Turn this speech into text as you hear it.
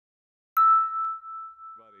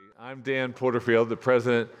I'm Dan Porterfield, the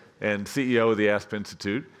president and CEO of the Aspen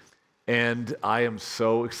Institute, and I am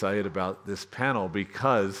so excited about this panel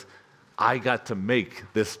because I got to make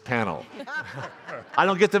this panel. I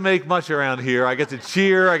don't get to make much around here. I get to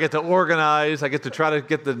cheer, I get to organize, I get to try to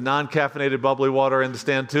get the non-caffeinated bubbly water in the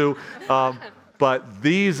stand too. But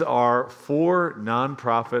these are 4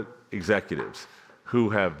 nonprofit executives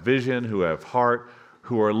who have vision, who have heart,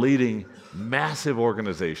 who are leading massive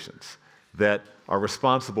organizations that are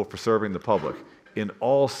responsible for serving the public in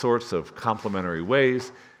all sorts of complementary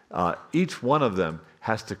ways. Each one of them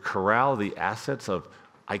has to corral the assets of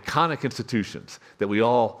iconic institutions that we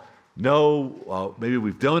all know. Maybe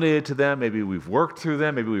we've donated to them, maybe we've worked through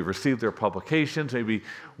them, maybe we've received their publications, maybe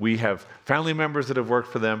we have family members that have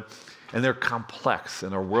worked for them, and they're complex,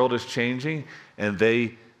 and our world is changing, and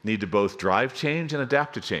they need to both drive change and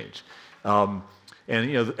adapt to change. And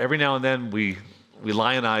every now and then we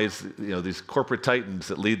lionize these corporate titans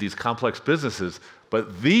that lead these complex businesses,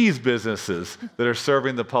 but these businesses that are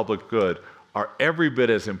serving the public good are every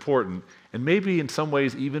bit as important, and maybe in some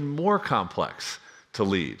ways even more complex to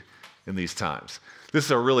lead in these times. This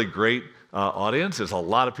is a really great audience. There's a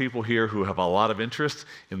lot of people here who have a lot of interest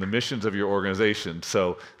in the missions of your organization.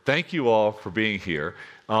 So thank you all for being here.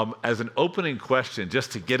 As an opening question,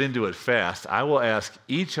 just to get into it fast, I will ask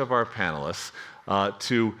each of our panelists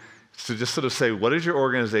to just sort of say, what is your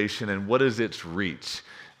organization and what is its reach?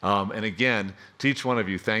 And again, to each one of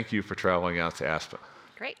you, thank you for traveling out to Aspen.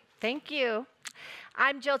 Great, thank you.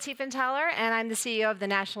 I'm Jill Tiefenthaler, and I'm the CEO of the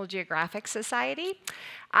National Geographic Society.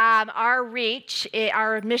 Our reach,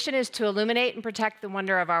 our mission is to illuminate and protect the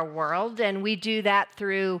wonder of our world, and we do that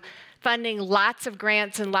through funding lots of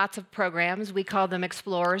grants and lots of programs. We call them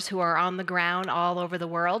explorers who are on the ground all over the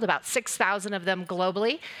world, about 6,000 of them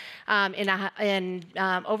globally in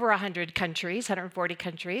over 100 countries, 140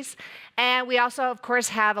 countries. And we also, of course,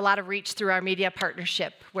 have a lot of reach through our media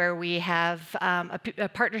partnership, where we have a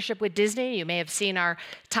partnership with Disney. You may have seen our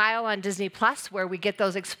tile on Disney Plus, where we get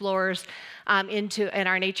those explorers in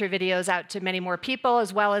our nature videos out to many more people,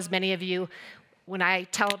 as well as many of you. When I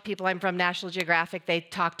tell people I'm from National Geographic, they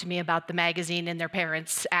talk to me about the magazine in their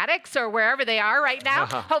parents' attics or wherever they are right now.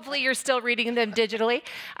 Hopefully you're still reading them digitally.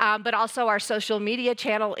 But also our social media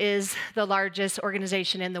channel is the largest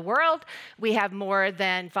organization in the world. We have more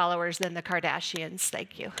followers than the Kardashians.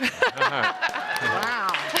 Thank you. Wow.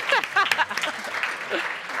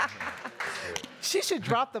 She should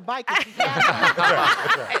drop the mic.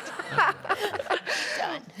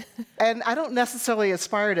 And I don't necessarily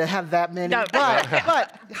aspire to have that many, no.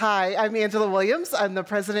 but hi, I'm Angela Williams. I'm the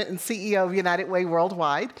president and CEO of United Way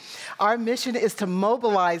Worldwide. Our mission is to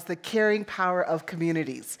mobilize the caring power of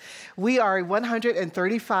communities. We are a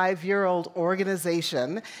 135-year-old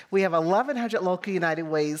organization. We have 1,100 local United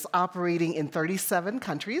Ways operating in 37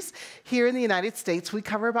 countries. Here in the United States, we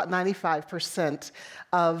cover about 95%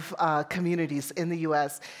 of communities in the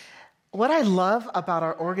U.S. What I love about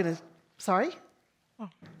our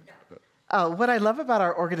what I love about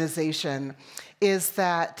our organization is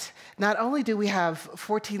that not only do we have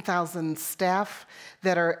 14,000 staff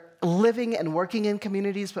that are living and working in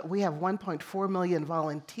communities, but we have 1.4 million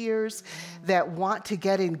volunteers that want to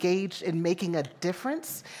get engaged in making a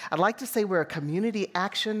difference. I'd like to say we're a community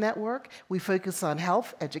action network. We focus on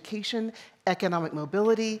health, education, economic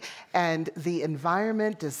mobility, and the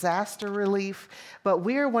environment, disaster relief. But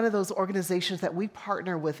we're one of those organizations that we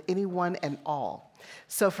partner with anyone and all.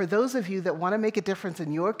 So for those of you that want to make a difference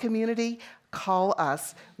in your community, call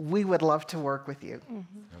us. We would love to work with you.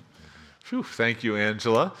 Phew, thank you,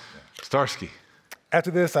 Angela. Starsky.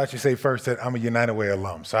 After this, I should say first that I'm a United Way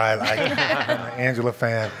alum, so I'm an Angela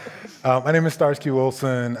fan. My name is Starsky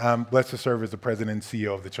Wilson. I'm blessed to serve as the president and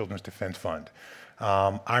CEO of the Children's Defense Fund.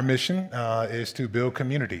 Our mission is to build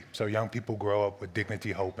community so young people grow up with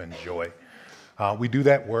dignity, hope, and joy. We do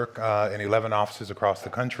that work in 11 offices across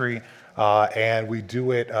the country, and we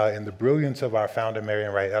do it in the brilliance of our founder,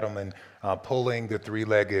 Marian Wright Edelman, pulling the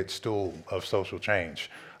 3-legged stool of social change,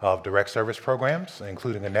 of direct service programs,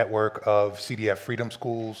 including a network of CDF Freedom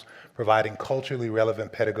Schools, providing culturally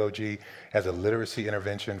relevant pedagogy as a literacy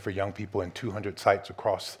intervention for young people in 200 sites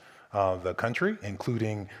across the country,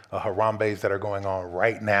 including Harambe's that are going on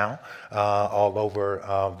right now all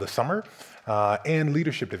over the summer, and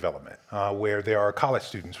leadership development, where there are college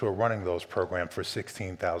students who are running those programs for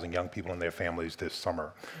 16,000 young people and their families this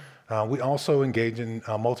summer. We also engage in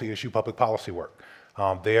multi-issue public policy work,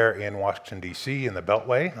 There in Washington, D.C., in the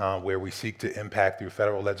Beltway, where we seek to impact through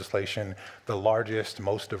federal legislation the largest,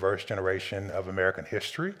 most diverse generation of American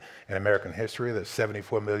history. In American history, there's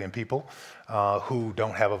 74 million people who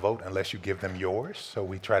don't have a vote unless you give them yours. So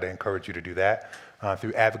we try to encourage you to do that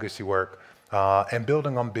through advocacy work. And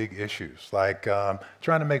building on big issues, like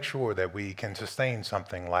trying to make sure that we can sustain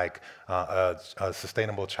something like a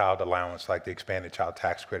sustainable child allowance, like the expanded child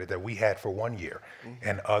tax credit that we had for 1 year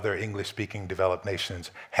and other English-speaking developed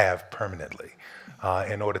nations have permanently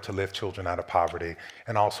in order to lift children out of poverty,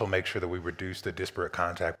 and also make sure that we reduce the disparate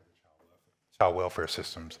contact with child welfare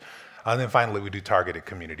systems. And then finally, we do targeted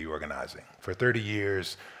community organizing. For 30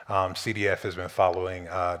 years, CDF has been following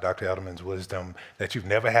Dr. Edelman's wisdom that you've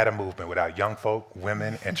never had a movement without young folk,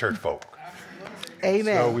 women, and church folk.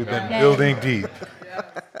 Amen. So we've been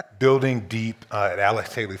building deep at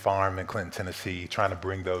Alex Haley Farm in Clinton, Tennessee, trying to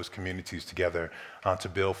bring those communities together to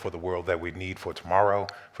build for the world that we need for tomorrow,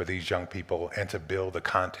 for these young people, and to build the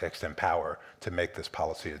context and power to make this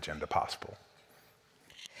policy agenda possible.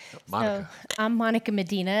 Monica. So I'm Monica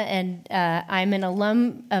Medina, and I'm an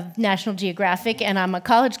alum of National Geographic, and I'm a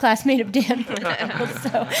college classmate of Dan.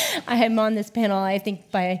 So I am on this panel, I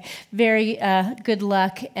think, by very good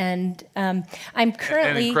luck, and I'm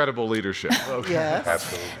currently... And incredible leadership. Okay. Yes.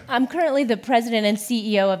 Absolutely. I'm currently the president and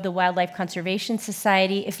CEO of the Wildlife Conservation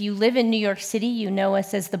Society. If you live in New York City, you know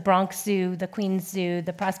us as the Bronx Zoo, the Queens Zoo,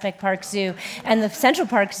 the Prospect Park Zoo, and the Central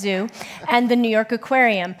Park Zoo, and the New York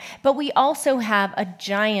Aquarium. But we also have a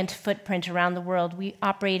giant footprint around the world. We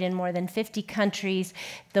operate in more than 50 countries.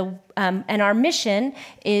 And our mission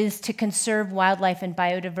is to conserve wildlife and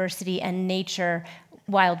biodiversity and nature,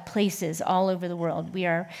 wild places all over the world. We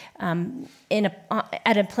are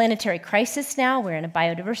at a planetary crisis now. We're in a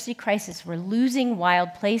biodiversity crisis. We're losing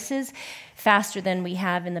wild places faster than we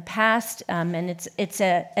have in the past, and it's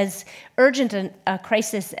as urgent a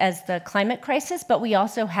crisis as the climate crisis, but we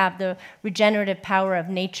also have the regenerative power of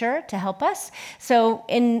nature to help us. So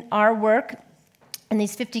in our work, in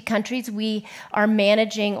these 50 countries, we are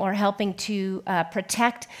managing or helping to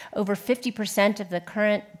protect over 50% of the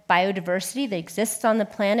current biodiversity that exists on the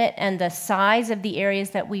planet, and the size of the areas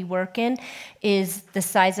that we work in is the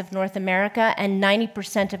size of North America, and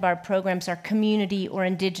 90% of our programs are community or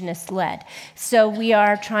indigenous-led. So we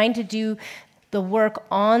are trying to do the work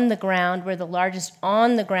on the ground. We're the largest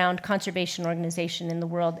on-the-ground conservation organization in the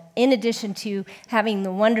world, in addition to having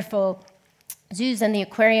the wonderful zoos and the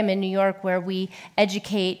aquarium in New York, where we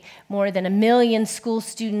educate more than 1 million New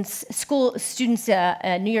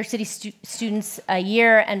York City students a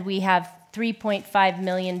year, and we have 3.5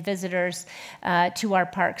 million visitors to our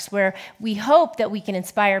parks, where we hope that we can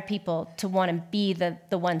inspire people to want to be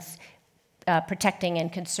the ones protecting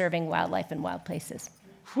and conserving wildlife and wild places.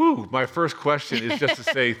 Whew, my first question is just to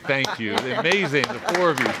say thank you. Amazing, the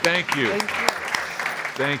four of you. Thank you. Thank you.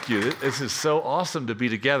 Thank you. This is so awesome to be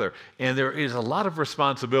together. And there is a lot of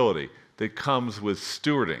responsibility that comes with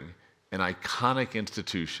stewarding an iconic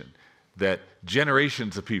institution that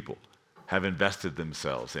generations of people have invested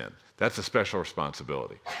themselves in. That's a special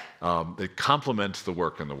responsibility that complements the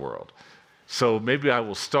work in the world. So maybe I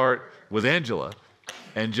will start with Angela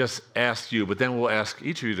and just ask you, but then we'll ask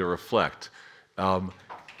each of you to reflect.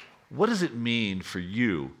 What does it mean for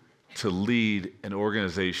you to lead an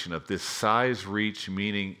organization of this size, reach,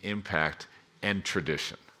 meaning, impact, and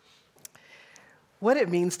tradition? What it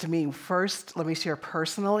means to me, first, let me share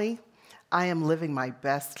personally, I am living my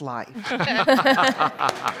best life.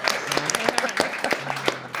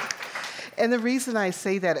 And the reason I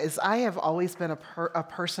say that is I have always been a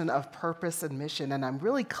person of purpose and mission, and I'm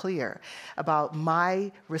really clear about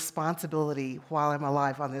my responsibility while I'm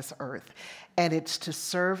alive on this earth. And it's to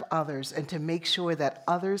serve others and to make sure that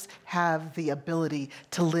others have the ability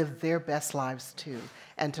to live their best lives too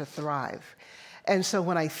and to thrive. And so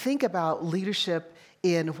when I think about leadership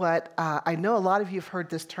in what I know a lot of you have heard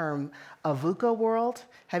this term, a VUCA world.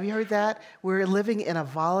 Have you heard that? We're living in a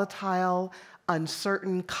volatile,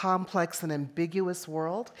 uncertain, complex, and ambiguous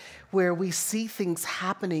world where we see things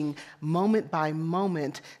happening moment by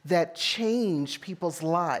moment that change people's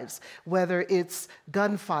lives, whether it's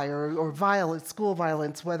gunfire or violence, school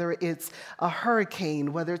violence, whether it's a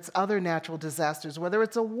hurricane, whether it's other natural disasters, whether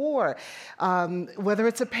it's a war, whether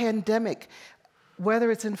it's a pandemic, whether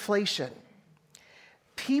it's inflation.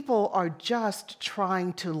 People are just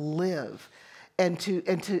trying to live and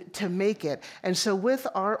to make it. And so with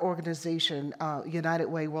our organization, United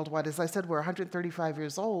Way Worldwide, as I said, we're 135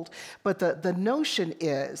 years old, but the notion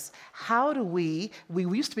is, how do we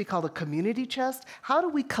used to be called a community chest, how do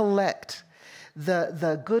we collect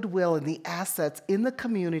the goodwill and the assets in the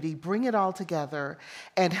community, bring it all together,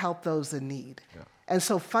 and help those in need? Yeah. And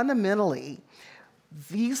so fundamentally,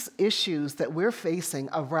 these issues that we're facing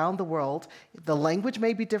around the world, the language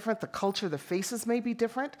may be different, the culture, the faces may be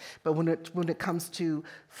different, but when it comes to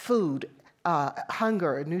food,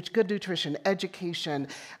 hunger, good nutrition, education,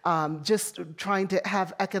 just trying to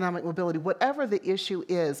have economic mobility, whatever the issue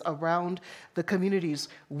is around the communities,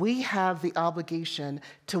 we have the obligation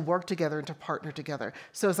to work together and to partner together.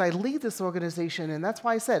 So as I lead this organization, and that's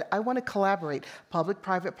why I said I want to collaborate,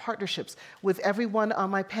 public-private partnerships with everyone on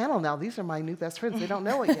my panel now. These are my new best friends. They don't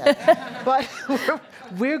know it yet. But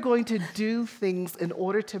we're going to do things in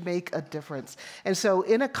order to make a difference. And so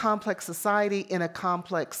in a complex society, in a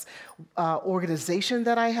complex organization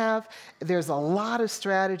that I have, there's a lot of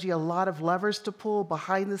strategy, a lot of levers to pull,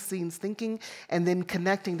 behind the scenes thinking, and then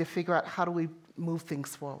connecting to figure out how do we move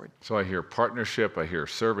things forward. So I hear partnership, I hear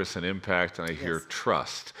service and impact, and I hear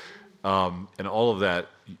trust. And all of that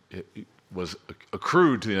was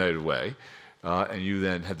accrued to the United Way, and you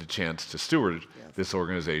then had the chance to steward this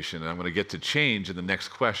organization. And I'm going to get to change in the next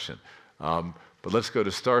question. But let's go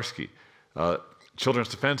to Starsky. Children's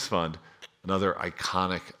Defense Fund, another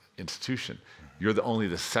iconic institution. You're only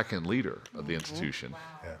the second leader of the institution. Wow.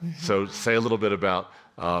 Yeah. So say a little bit about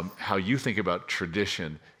how you think about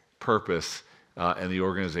tradition, purpose, and the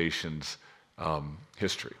organization's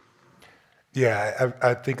history. Yeah,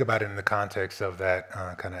 I think about it in the context of that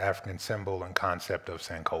kind of African symbol and concept of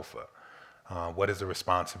Sankofa. What is the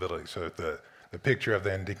responsibility? So the picture of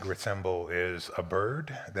the Ndingra symbol is a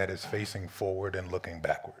bird that is facing forward and looking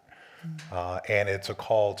backward. And it's a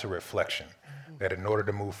call to reflection, that in order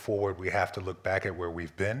to move forward, we have to look back at where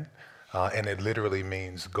we've been, and it literally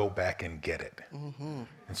means go back and get it. And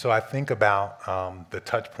so I think about the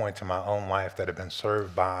touch points in my own life that have been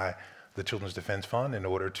served by the Children's Defense Fund in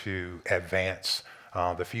order to advance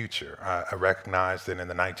the future. I recognize that in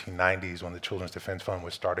the 1990s, when the Children's Defense Fund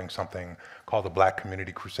was starting something called the Black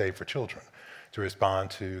Community Crusade for Children, to respond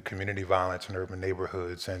to community violence in urban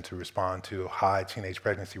neighborhoods and to respond to high teenage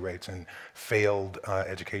pregnancy rates and failed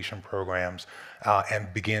education programs,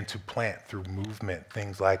 and begin to plant through movement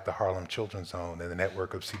things like the Harlem Children's Zone and the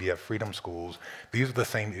network of CDF Freedom Schools. These are the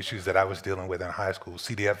same issues that I was dealing with in high school.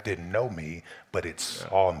 CDF didn't know me, but it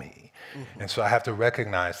saw me. And so I have to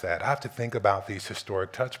recognize that. I have to think about these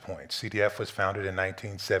historic touch points. CDF was founded in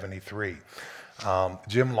 1973.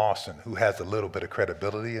 Jim Lawson, who has a little bit of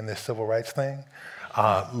credibility in this civil rights thing,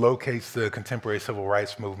 locates the contemporary civil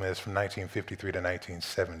rights movement as from 1953 to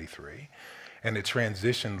 1973, and it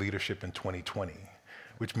transitioned leadership in 2020,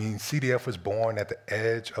 which means CDF was born at the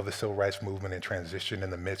edge of the civil rights movement and transitioned in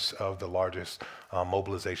the midst of the largest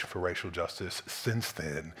mobilization for racial justice since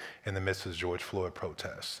then, in the midst of George Floyd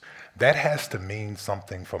protests. That has to mean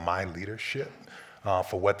something for my leadership.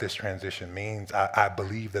 For what this transition means. I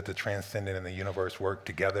believe that the transcendent and the universe work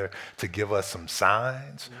together to give us some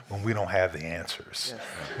signs when we don't have the answers. Yes.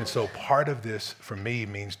 And so part of this, for me,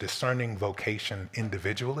 means discerning vocation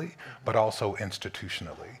individually, but also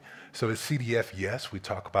institutionally. So at CDF, yes, we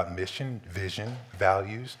talk about mission, vision,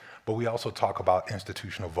 values, but we also talk about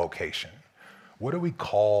institutional vocation. What are we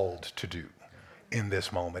called to do in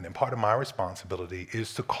this moment? And part of my responsibility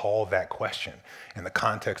is to call that question in the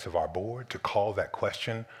context of our board, to call that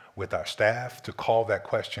question with our staff, to call that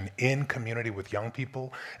question in community with young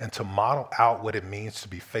people, and to model out what it means to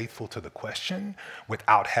be faithful to the question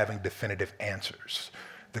without having definitive answers.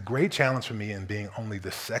 The great challenge for me in being only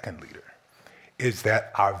the second leader is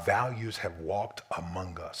that our values have walked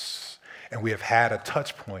among us, and we have had a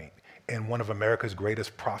touch point in one of America's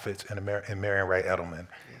greatest prophets in Marion Wright Edelman,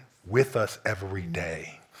 with us every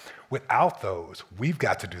day. Without those, we've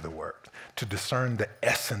got to do the work to discern the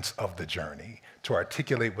essence of the journey, to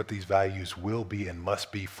articulate what these values will be and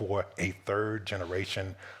must be for a third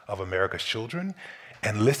generation of America's children,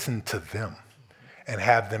 and listen to them and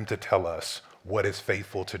have them to tell us what is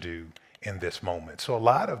faithful to do in this moment. So a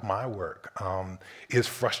lot of my work is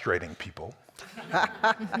frustrating people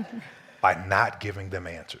by not giving them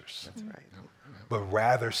answers. That's right. But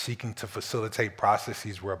rather seeking to facilitate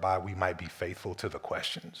processes whereby we might be faithful to the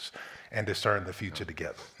questions and discern the future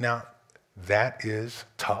together. Now, that is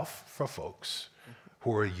tough for folks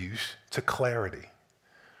who are used to clarity,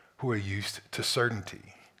 who are used to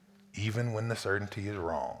certainty, even when the certainty is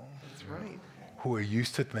wrong. That's right. Who are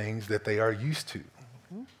used to things that they are used to,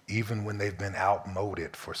 even when they've been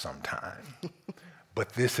outmoded for some time. But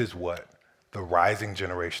this is what the rising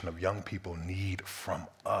generation of young people need from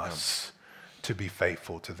us. To be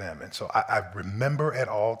faithful to them. And so I remember at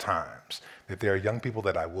all times that there are young people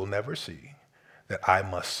that I will never see, that I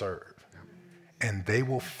must serve. And they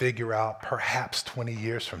will figure out perhaps 20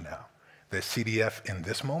 years from now that CDF in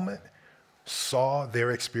this moment saw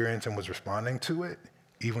their experience and was responding to it,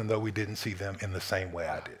 even though we didn't see them in the same way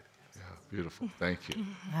I did. Yeah, beautiful. Thank you.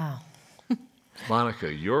 Wow.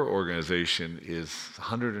 Monica, your organization is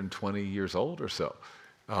 120 years old or so.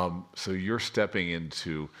 So you're stepping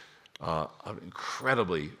into an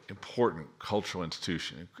incredibly important cultural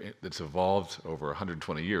institution that's evolved over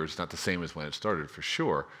 120 years, not the same as when it started for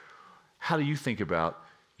sure. How do you think about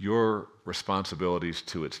your responsibilities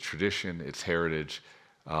to its tradition, its heritage,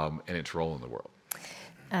 and its role in the world?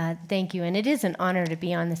 Thank you, and it is an honor to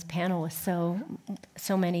be on this panel with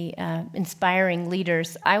so many inspiring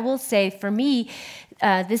leaders. I will say, for me,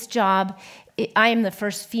 this job, I am the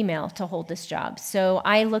first female to hold this job, so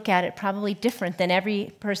I look at it probably different than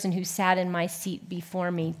every person who sat in my seat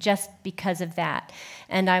before me, just because of that.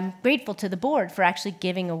 And I'm grateful to the board for actually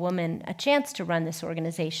giving a woman a chance to run this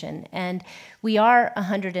organization. And we are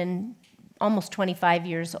almost 25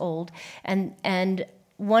 years old, and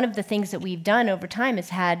one of the things that we've done over time is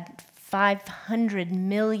had 500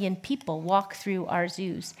 million people walk through our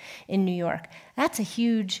zoos in New York. That's a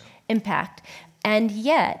huge impact. And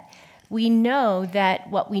yet, we know that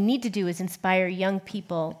what we need to do is inspire young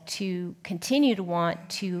people to continue to want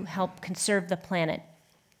to help conserve the planet.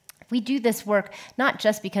 We do this work not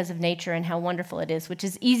just because of nature and how wonderful it is, which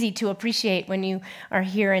is easy to appreciate when you are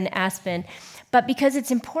here in Aspen, but because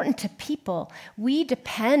it's important to people. We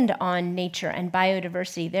depend on nature and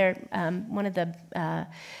biodiversity. One of the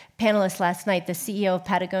panelists last night, the CEO of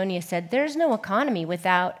Patagonia, said there's no economy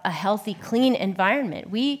without a healthy, clean environment.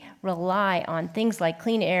 We rely on things like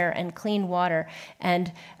clean air and clean water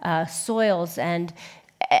and soils and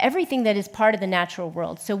everything that is part of the natural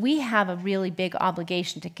world. So we have a really big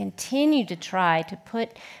obligation to continue to try to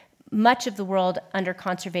put much of the world under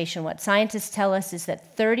conservation. What scientists tell us is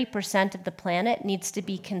that 30% of the planet needs to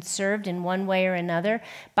be conserved in one way or another.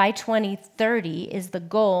 By 2030 is the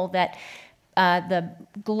goal that the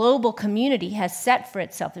global community has set for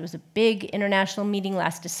itself. There was a big international meeting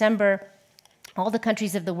last December. All the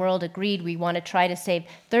countries of the world agreed we want to try to save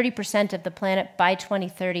 30% of the planet by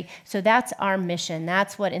 2030. So that's our mission.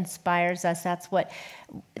 That's what inspires us.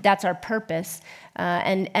 That's our purpose.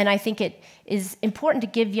 And I think it is important to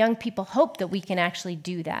give young people hope that we can actually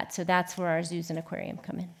do that. So that's where our zoos and aquarium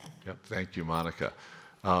come in. Yep. Thank you, Monica.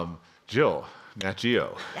 Jill, Nat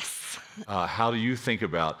Geo. Yes. How do you think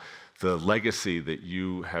about the legacy that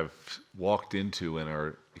you have walked into and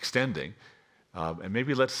are extending? And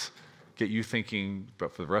maybe let's get you thinking,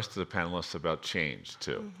 but for the rest of the panelists, about change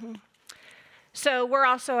too. Mm-hmm. So we're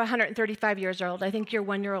also 135 years old. I think you're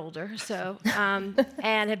 1 year older, so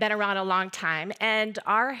and have been around a long time. And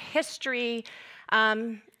our history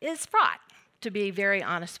is fraught, to be very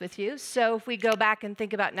honest with you. So if we go back and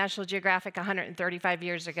think about National Geographic 135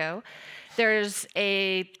 years ago,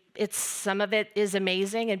 some of it is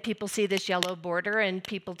amazing, and people see this yellow border, and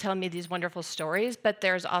people tell me these wonderful stories, but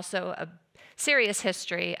there's also a serious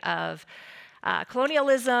history of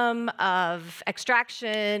colonialism, of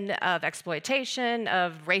extraction, of exploitation,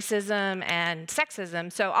 of racism and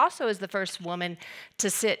sexism. So also is the first woman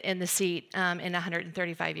to sit in the seat in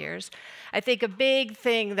 135 years. I think a big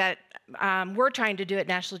thing that we're trying to do at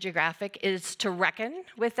National Geographic is to reckon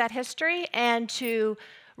with that history and to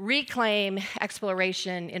reclaim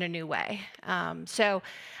exploration in a new way.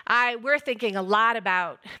 We're thinking a lot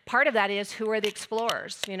about, part of that is, who are the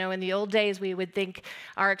explorers? You know, in the old days, we would think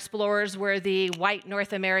our explorers were the white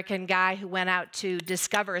North American guy who went out to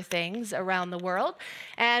discover things around the world.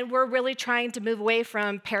 And we're really trying to move away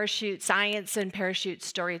from parachute science and parachute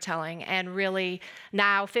storytelling. And really,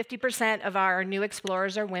 now 50% of our new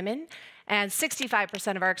explorers are women. And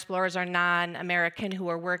 65% of our explorers are non-American who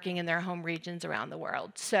are working in their home regions around the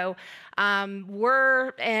world. So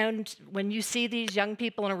and when you see these young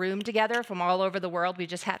people in a room together from all over the world, we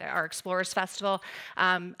just had our Explorers Festival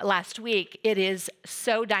last week, it is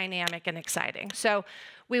so dynamic and exciting. So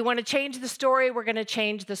we want to change the story, we're going to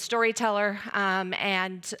change the storyteller,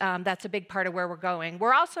 and that's a big part of where we're going.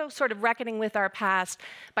 We're also sort of reckoning with our past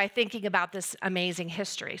by thinking about this amazing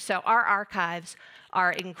history. So our archives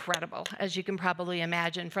are incredible, as you can probably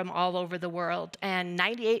imagine, from all over the world. And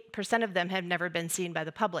 98% of them have never been seen by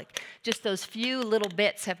the public. Just those few little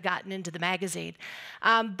bits have gotten into the magazine.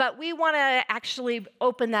 But we want to actually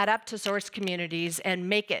open that up to source communities and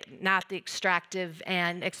make it not the extractive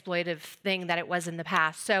and exploitive thing that it was in the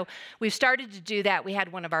past. past. So we've started to do that. We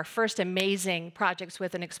had one of our first amazing projects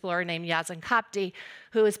with an explorer named Yazan Kapti,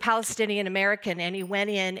 who is Palestinian-American, and he went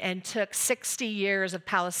in and took 60 years of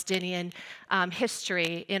Palestinian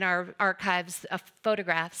history in our archives of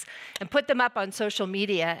photographs and put them up on social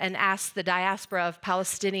media and asked the diaspora of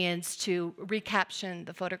Palestinians to recaption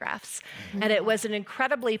the photographs. Mm-hmm. And it was an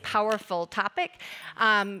incredibly powerful topic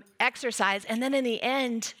exercise. And then in the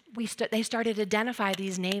end, they started to identify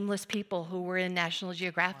these nameless people who were in National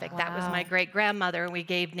Geographic. Wow. That was my great-grandmother, and we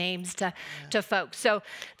gave names to folks. So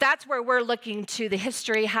that's where we're looking to the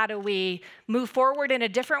history. How do we move forward in a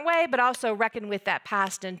different way, but also reckon with that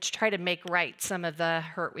past and try to make right some of the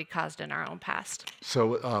hurt we caused in our own past?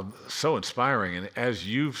 So, so inspiring. And as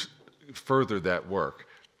you've furthered that work,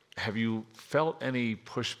 have you felt any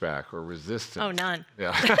pushback or resistance? Oh, none.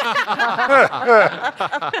 Yeah.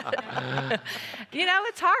 You know,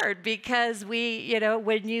 it's hard because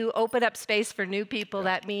when you open up space for new people,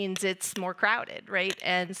 that means it's more crowded, right?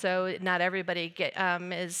 And so not everybody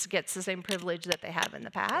gets the same privilege that they have in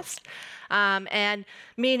the past. And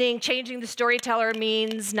meaning changing the storyteller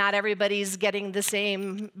means not everybody's getting the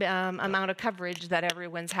same amount of coverage that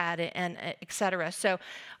everyone's had, and et cetera. So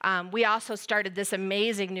we also started this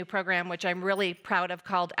amazing new program, which I'm really proud of,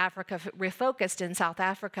 called Africa Refocused in South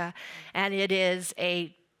Africa. And it is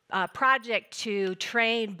a project to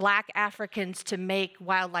train Black Africans to make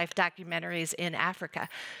wildlife documentaries in Africa.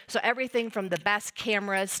 So everything from the best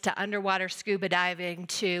cameras to underwater scuba diving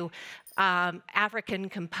to African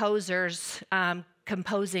composers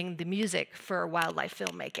composing the music for wildlife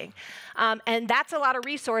filmmaking. And that's a lot of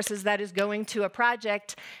resources that is going to a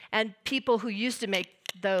project, and people who used to make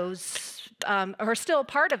those are still a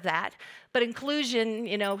part of that. But inclusion,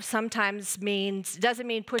 sometimes doesn't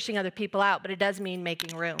mean pushing other people out, but it does mean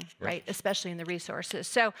making room, right? Especially in the resources.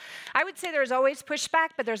 So I would say there's always pushback,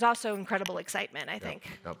 but there's also incredible excitement, I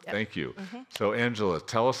think. Yep. Thank you. Mm-hmm. So Angela,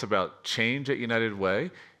 tell us about change at United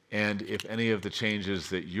Way, and if any of the changes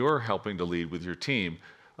that you're helping to lead with your team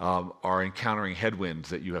are encountering headwinds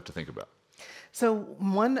that you have to think about. So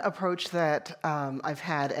one approach that I've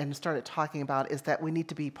had and started talking about is that we need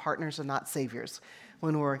to be partners and not saviors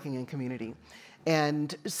when we're working in community.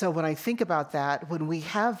 And so when I think about that, when we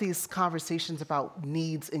have these conversations about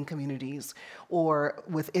needs in communities or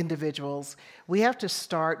with individuals, we have to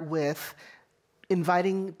start with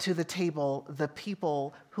inviting to the table the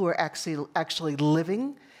people who are actually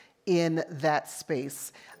living in that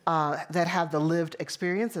space, that have the lived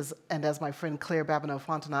experiences, and as my friend Claire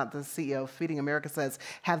Babineau-Fontenot, the CEO of Feeding America, says,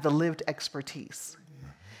 have the lived expertise.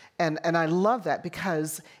 And I love that,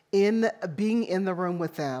 because in being in the room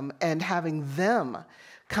with them and having them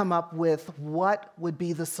come up with what would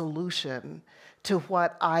be the solution to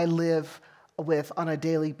what I live with on a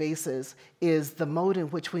daily basis is the mode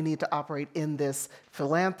in which we need to operate in this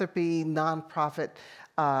philanthropy, nonprofit,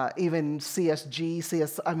 even ESG,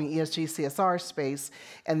 CSR space,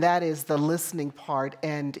 and that is the listening part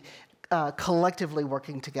and collectively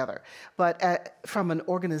working together. But from an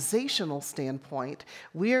organizational standpoint,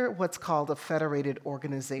 we're what's called a federated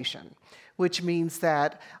organization, which means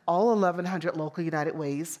that all 1,100 local United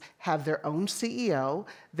Ways have their own CEO,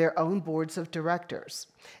 their own boards of directors.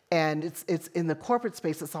 And it's in the corporate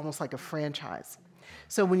space, it's almost like a franchise.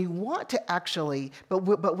 So when you want to actually, but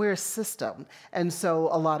we're a system, and so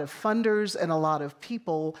a lot of funders and a lot of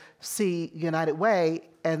people see United Way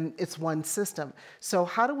and it's one system. So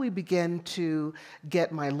how do we begin to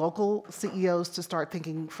get my local CEOs to start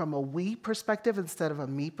thinking from a we perspective instead of a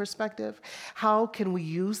me perspective? How can we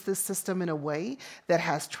use this system in a way that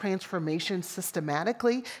has transformation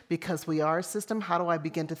systematically, because we are a system? How do I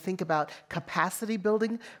begin to think about capacity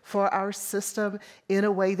building for our system in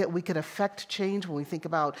a way that we can affect change when we think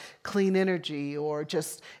about clean energy or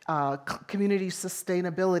just community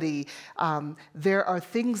sustainability? There are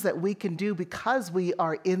things that we can do because we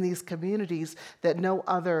are in these communities that no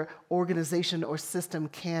other organization or system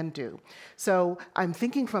can do. So I'm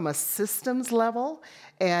thinking from a systems level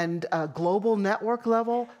and a global network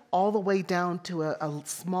level, all the way down to a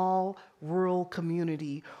small rural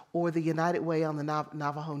community or the United Way on the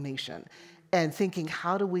Navajo Nation, and thinking,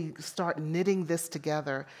 how do we start knitting this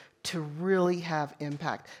together to really have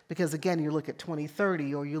impact? Because again, you look at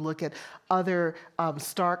 2030 or you look at other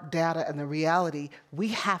stark data and the reality, we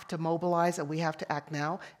have to mobilize and we have to act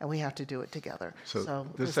now and we have to do it together. So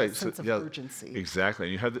there's a sense of urgency. Exactly.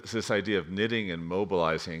 And you have this idea of knitting and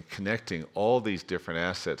mobilizing and connecting all these different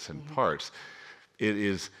assets and parts. It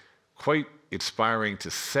is quite inspiring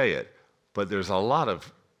to say it, but there's a lot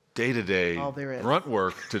of day-to-day grunt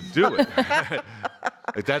work to do it.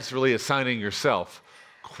 Like, that's really assigning yourself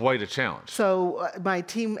quite a challenge. So my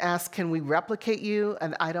team asked, can we replicate you?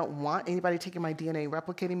 And I don't want anybody taking my DNA and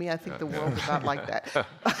replicating me. I think the world is not like that.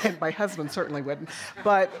 And my husband certainly wouldn't.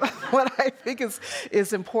 But what I think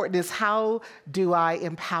is important is how do I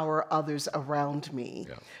empower others around me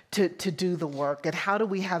to do the work? And how do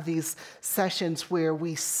we have these sessions where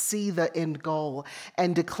we see the end goal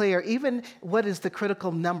and declare even what is the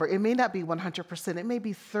critical number? It may not be 100%. It may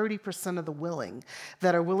be 30% of the willing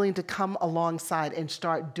that are willing to come alongside and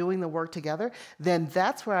start doing the work together. Then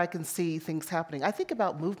that's where I can see things happening. I think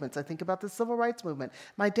about movements. I think about the civil rights movement.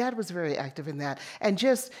 My dad was very active in that. And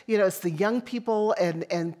just, it's the young people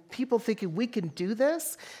and people thinking we can do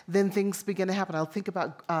this, then things begin to happen. I'll think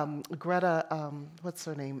about Greta, what's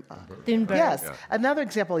her name? Thunberg. Yes, another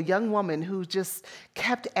example, a young woman who just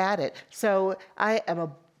kept at it. So I am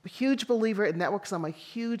a huge believer in networks. I'm a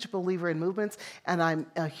huge believer in movements, and I'm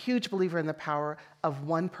a huge believer in the power of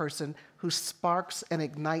one person who sparks and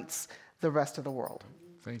ignites the rest of the world.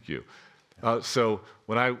 Thank you. So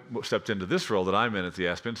when I stepped into this role that I'm in at the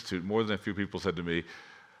Aspen Institute, more than a few people said to me,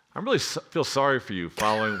 I really feel sorry for you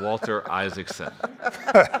following Walter Isaacson.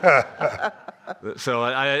 So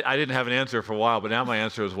I didn't have an answer for a while, but now my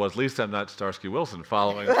answer was, well, at least I'm not Starsky Wilson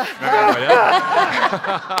following.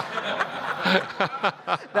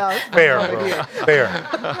 Fair, bro. Fair.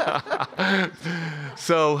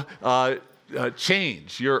 So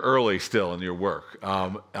change. You're early still in your work.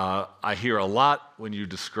 I hear a lot when you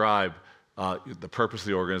describe the purpose of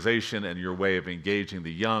the organization and your way of engaging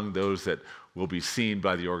the young, those that will be seen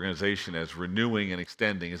by the organization as renewing and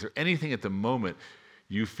extending. Is there anything at the moment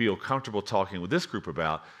you feel comfortable talking with this group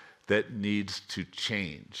about that needs to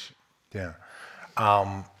change? Yeah.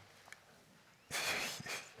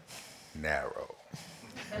 Narrow.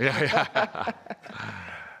 Yeah.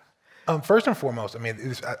 First and foremost, I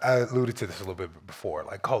mean, I alluded to this a little bit before,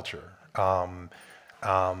 like culture.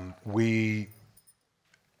 We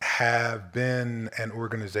have been an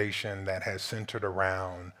organization that has centered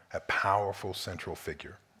around a powerful central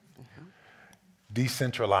figure.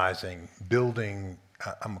 Decentralizing, building,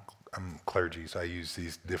 I'm clergy, so I use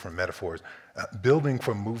these different metaphors, building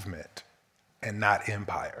for movement and not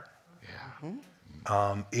empire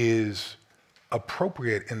is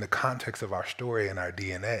appropriate in the context of our story and our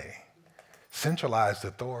DNA. Centralized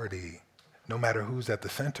authority, no matter who's at the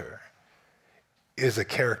center, is a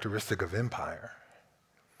characteristic of empire.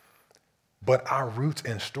 But our roots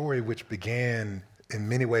and story, which began in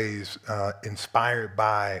many ways inspired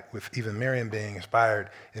by, with even Miriam being inspired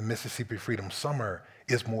in Mississippi Freedom Summer,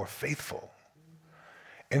 is more faithful.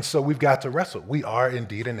 And so we've got to wrestle. We are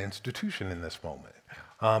indeed an institution in this moment.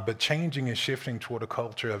 But changing and shifting toward a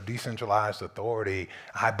culture of decentralized authority,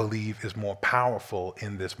 I believe, is more powerful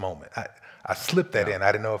in this moment. I slipped that in.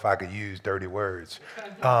 I didn't know if I could use dirty words.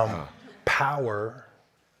 Power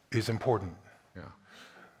is important.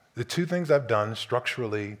 The two things I've done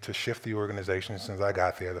structurally to shift the organization since I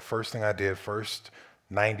got there, the first thing I did, first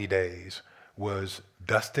 90 days, was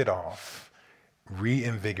dust it off,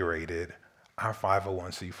 reinvigorated our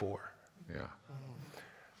 501c4.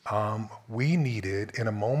 We needed, in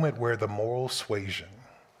a moment where the moral suasion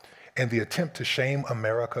and the attempt to shame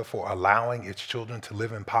America for allowing its children to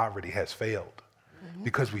live in poverty has failed,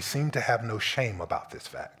 because we seem to have no shame about this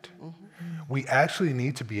fact. We actually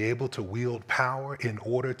need to be able to wield power in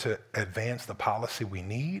order to advance the policy we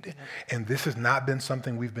need, and this has not been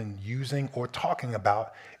something we've been using or talking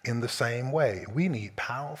about in the same way. We need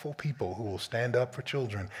powerful people who will stand up for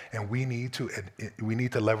children, and we need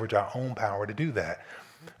to leverage our own power to do that.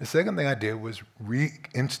 The second thing I did was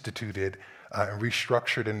reinstituted and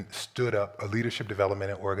restructured and stood up a leadership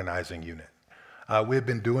development and organizing unit. We had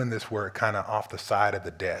been doing this work kind of off the side of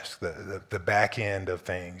the desk, the back end of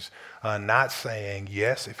things, not saying,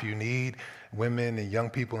 yes, if you need women and young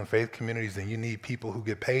people in faith communities, then you need people who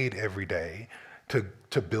get paid every day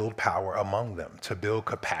to build power among them, to build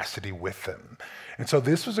capacity with them. And so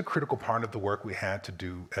this was a critical part of the work we had to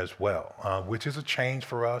do as well, which is a change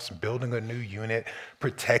for us, building a new unit,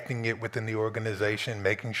 protecting it within the organization,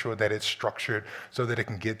 making sure that it's structured so that it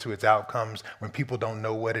can get to its outcomes when people don't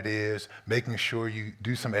know what it is, making sure you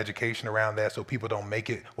do some education around that so people don't make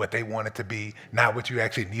it what they want it to be, not what you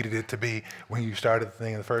actually needed it to be when you started the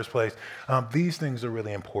thing in the first place. These things are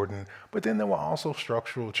really important, but then there were also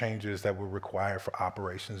structural changes that were required for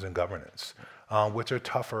operations and governance, which are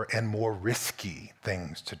tougher and more risky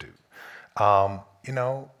things to do.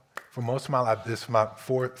 For most of my life, this is my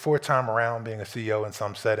fourth time around being a CEO in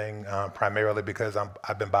some setting, primarily because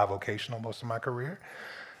I've been bivocational most of my career.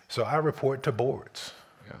 So I report to boards.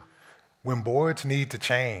 When boards need to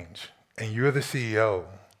change and you're the CEO,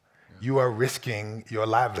 you are risking your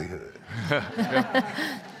livelihood.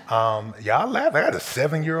 Y'all laugh. I got a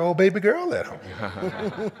 7-year-old baby girl at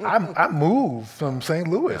home. I moved from St.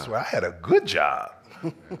 Louis, where I had a good job,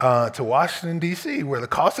 to Washington, D.C., where the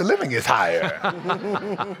cost of living is higher,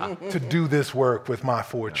 to do this work with my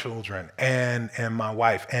 4 children and my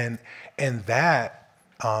wife. And that,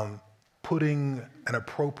 putting an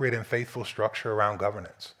appropriate and faithful structure around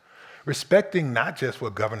governance, respecting not just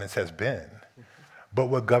what governance has been, but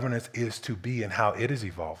what governance is to be and how it is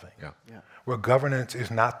evolving. Where governance is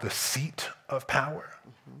not the seat of power,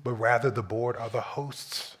 but rather the board are the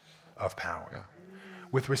hosts of power.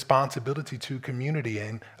 With responsibility to community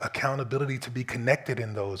and accountability to be connected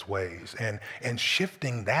in those ways. And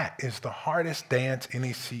shifting that is the hardest dance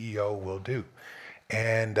any CEO will do.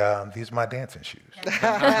 And these are my dancing shoes.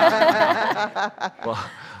 Well,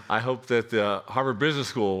 I hope that the Harvard Business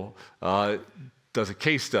School does a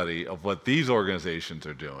case study of what these organizations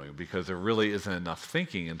are doing, because there really isn't enough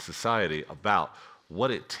thinking in society about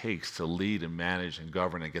what it takes to lead and manage and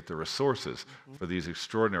govern and get the resources for these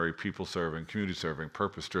extraordinary people-serving, community-serving,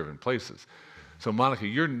 purpose-driven places. So Monica,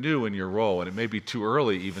 you're new in your role, and it may be too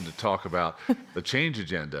early even to talk about the change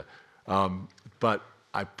agenda, but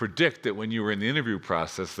I predict that when you were in the interview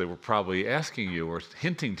process, they were probably asking you or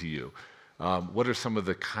hinting to you, what are some of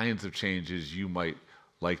the kinds of changes you might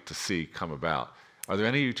like to see come about? Are there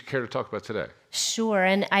any you care to talk about today? Sure,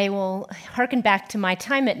 and I will hearken back to my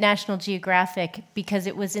time at National Geographic because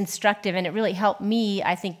it was instructive and it really helped me,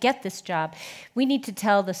 I think, get this job. We need to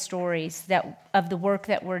tell the stories of the work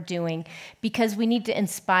that we're doing because we need to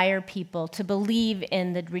inspire people to believe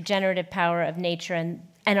in the regenerative power of nature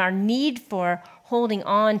and our need for holding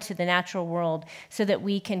on to the natural world so that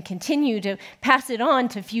we can continue to pass it on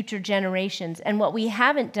to future generations. And what we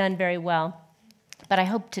haven't done very well, but I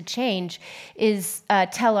hope to change, is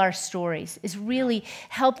tell our stories, is really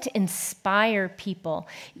help to inspire people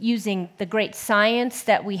using the great science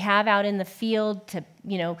that we have out in the field to,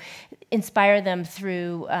 inspire them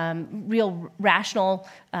through real rational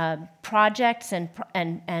projects and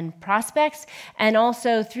prospects, and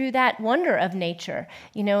also through that wonder of nature.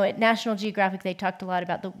 At National Geographic, they talked a lot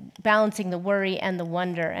about balancing the worry and the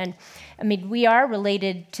wonder. And I mean, we are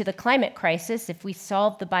related to the climate crisis. If we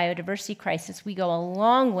solve the biodiversity crisis, we go a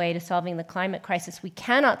long way to solving the climate crisis. We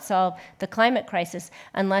cannot solve the climate crisis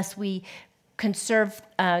unless we conserve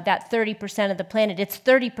that 30% of the planet. It's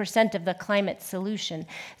 30% of the climate solution.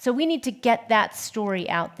 So we need to get that story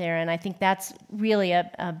out there, and I think that's really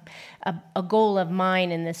a goal of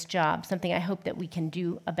mine in this job, something I hope that we can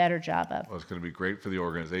do a better job of. Well, it's going to be great for the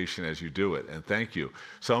organization as you do it, and thank you.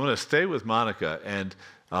 So I'm going to stay with Monica, and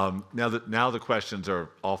now the questions are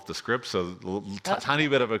off the script, so a tiny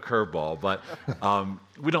bit of a curveball, but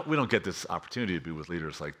we don't get this opportunity to be with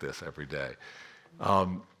leaders like this every day.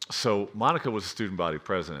 So Monica was a student body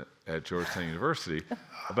president at Georgetown University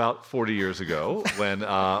about 40 years ago when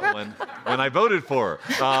I voted for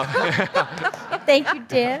her. Thank you,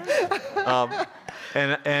 Dan.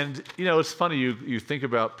 And it's funny, you think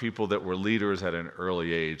about people that were leaders at an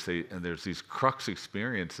early age, and there's these crux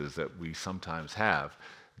experiences that we sometimes have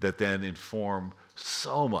that then inform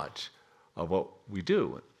so much of what we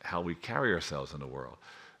do, how we carry ourselves in the world.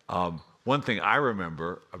 One thing I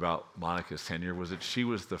remember about Monica's tenure was that she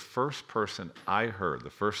was the first person I heard,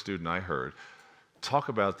 the first student I heard, talk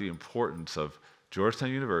about the importance of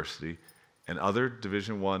Georgetown University and other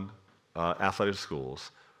Division I athletic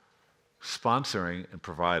schools sponsoring and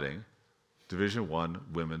providing Division I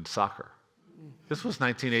women's soccer. This was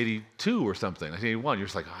 1982 or something, 1981. You're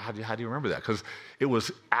just like, how do you remember that? Because it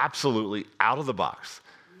was absolutely out of the box.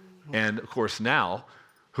 And of course now,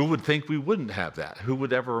 who would think we wouldn't have that? Who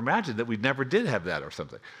would ever imagine that we never did have that or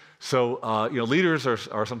something? So, leaders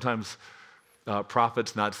are sometimes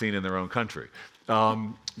prophets not seen in their own country.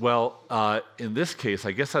 In this case,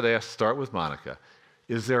 I guess I'd start with Monica.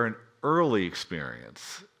 Is there an early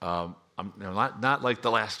experience, not like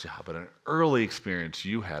the last job, but an early experience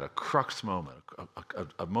you had, a crux moment,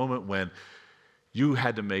 a moment when you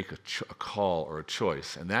had to make a call or a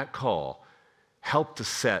choice, and that call helped to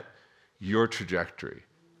set your trajectory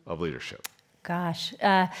of leadership? Gosh,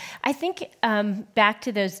 I think back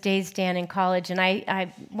to those days, Dan, in college, and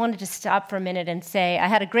I wanted to stop for a minute and say I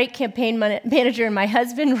had a great campaign manager in my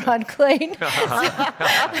husband, Ron Klain. I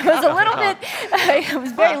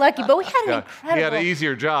was very lucky, but we had an incredible... He had an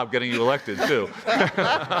easier job getting you elected, too.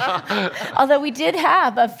 Although we did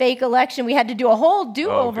have a fake election. We had to do a whole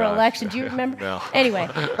do-over election. Do you remember? No. Anyway,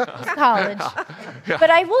 it was college.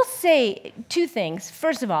 But I will say, two things.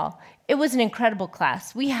 First of all, it was an incredible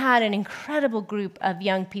class. We had an incredible group of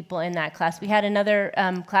young people in that class. We had another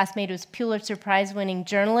classmate who was Pulitzer Prize-winning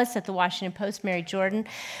journalist at the Washington Post, Mary Jordan.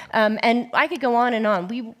 And I could go on and on.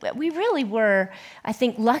 We really were, I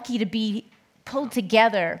think, lucky to be pulled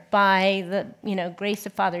together by the grace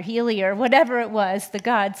of Father Healy or whatever it was, the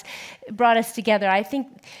gods brought us together. I think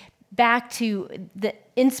back to the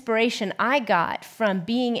inspiration I got from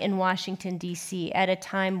being in Washington, D.C. at a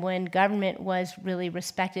time when government was really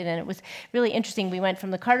respected, and it was really interesting. We went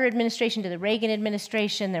from the Carter administration to the Reagan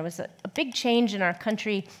administration. There was a big change in our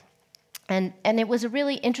country, and it was a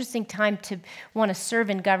really interesting time to want to serve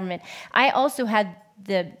in government. I also had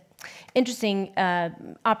the interesting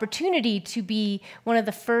opportunity to be one of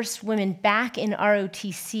the first women back in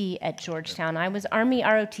ROTC at Georgetown. I was Army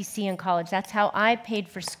ROTC in college. That's how I paid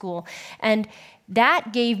for school. And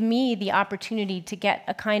that gave me the opportunity to get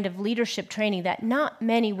a kind of leadership training that not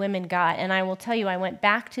many women got. And I will tell you, I went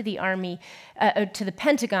back to the Army, to the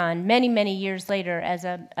Pentagon many, many years later as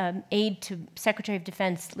an aide to Secretary of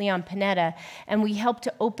Defense Leon Panetta, and we helped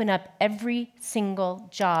to open up every single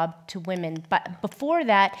job to women. But before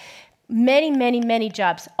that, many, many, many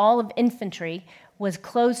jobs, all of infantry, was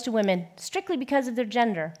closed to women strictly because of their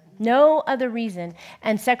gender. No other reason.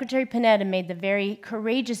 And Secretary Panetta made the very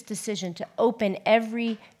courageous decision to open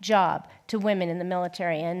every job to women in the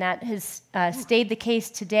military. And that has stayed the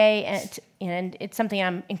case today, and it's something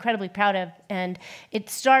I'm incredibly proud of. And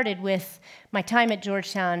it started with my time at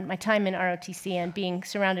Georgetown, my time in ROTC, and being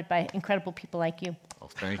surrounded by incredible people like you.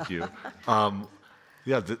 Well, thank you.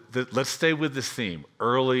 Yeah, let's stay with this theme,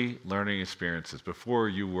 early learning experiences, before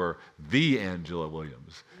you were the Angela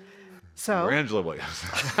Williams. So, or Angela Williams.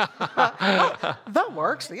 that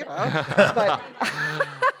works, But,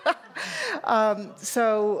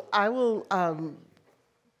 so I will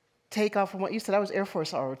take off from what you said. I was Air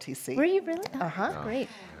Force ROTC. Were you really? Uh-huh. Great.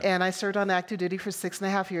 And I served on active duty for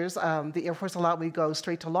 6.5 years. The Air Force allowed me to go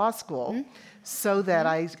straight to law school so that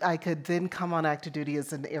I could then come on active duty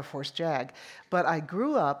as an Air Force JAG. But I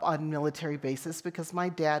grew up on military bases because my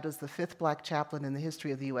dad was the 5th black chaplain in the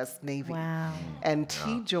history of the U.S. Navy. Wow. And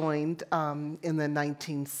he joined in the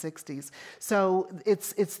 1960s. So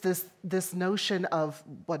it's this notion of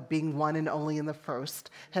what being one and only in the first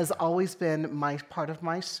has always been part of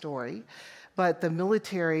my story. But the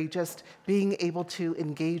military just being able to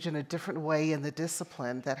engage in a different way in the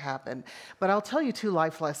discipline that happened. But I'll tell you 2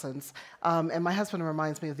 life lessons, and my husband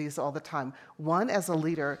reminds me of these all the time. One, as a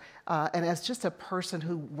leader, and as just a person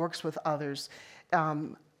who works with others,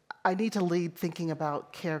 I need to lead thinking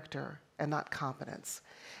about character and not competence.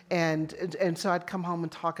 And so I'd come home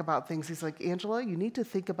and talk about things. He's like, Angela, you need to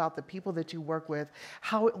think about the people that you work with,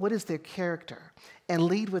 what is their character, and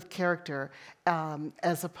lead with character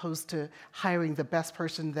as opposed to hiring the best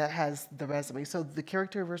person that has the resume. So the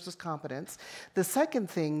character versus competence. The second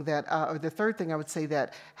thing or the third thing I would say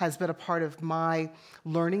that has been a part of my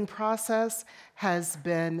learning process has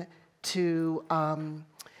been to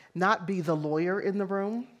not be the lawyer in the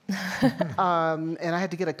room. And I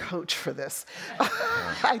had to get a coach for this.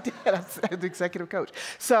 I did. I was the executive coach.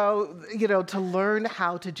 So, to learn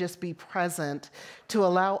how to just be present, to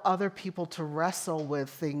allow other people to wrestle with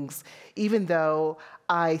things, even though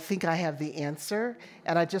I think I have the answer,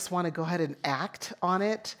 and I just want to go ahead and act on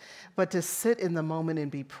it, but to sit in the moment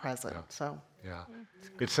and be present. Yeah. So. Yeah.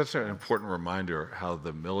 It's such an important reminder how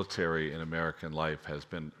the military in American life has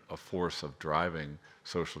been a force of driving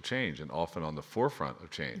social change and often on the forefront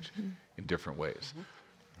of change in different ways.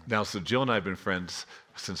 Now, so Jill and I have been friends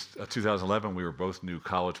since 2011. We were both new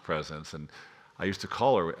college presidents, and I used to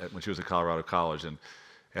call her when she was at Colorado College and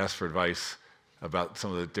ask for advice about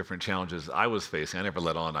some of the different challenges I was facing. I never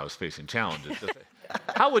let on I was facing challenges. Just,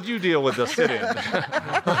 how would you deal with the sit-in?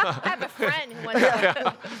 I have a friend who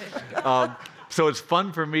wants So it's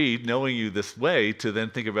fun for me, knowing you this way, to then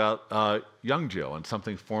think about young Jill and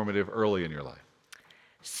something formative early in your life.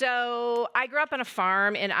 So I grew up on a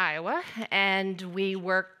farm in Iowa, and we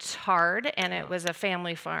worked hard, and it was a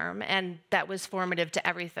family farm, and that was formative to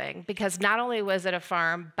everything, because not only was it a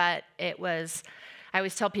farm, but it was, I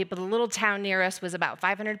always tell people, the little town near us was about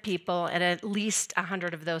 500 people, and at least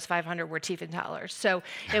 100 of those 500 were Tiefenthalers. So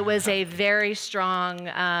it was a very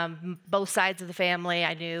strong, both sides of the family.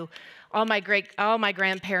 I knew all my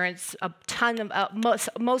grandparents, a ton of,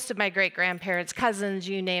 most of my great-grandparents, cousins,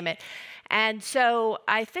 you name it. And so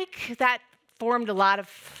I think that formed a lot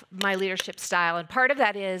of my leadership style. And part of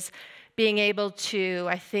that is being able to,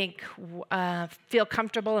 I think, feel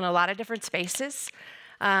comfortable in a lot of different spaces.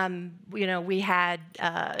 We had,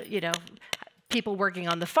 people working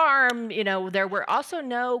on the farm. There were also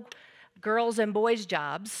no girls' and boys'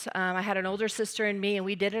 jobs. I had an older sister and me, and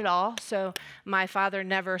we did it all. So my father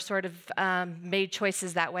never sort of made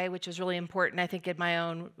choices that way, which was really important, I think, in my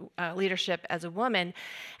own leadership as a woman.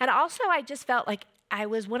 And also, I just felt like I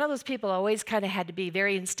was one of those people always kind of had to be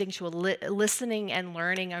very instinctual, listening and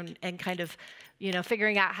learning and kind of,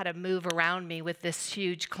 figuring out how to move around me with this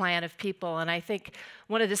huge clan of people. And I think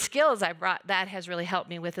one of the skills I brought that has really helped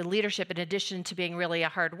me with the leadership, in addition to being really a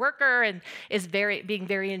hard worker, and is being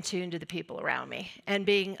very in tune to the people around me and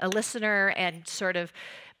being a listener and sort of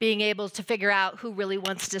being able to figure out who really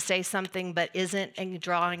wants to say something but isn't, and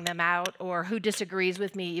drawing them out, or who disagrees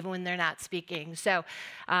with me even when they're not speaking. So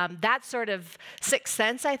that sort of sixth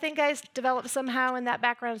sense, I think I developed somehow in that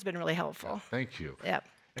background, has been really helpful. Thank you. Yep.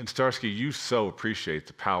 And Starsky, you so appreciate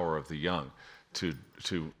the power of the young to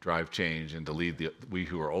drive change and to lead we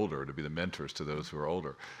who are older, to be the mentors to those who are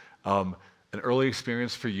older. An early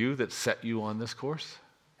experience for you that set you on this course?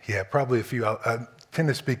 Yeah, probably a few. I tend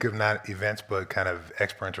to speak of not events, but kind of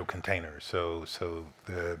experiential containers. So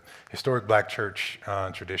the historic Black church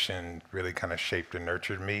tradition really kind of shaped and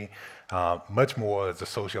nurtured me, much more as a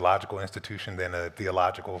sociological institution than a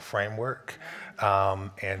theological framework.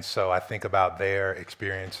 And so I think about their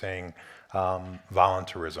experiencing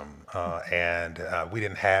volunteerism.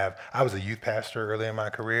 I was a youth pastor early in my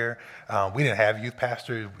career. We didn't have youth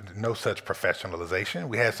pastors, no such professionalization.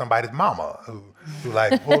 We had somebody's mama who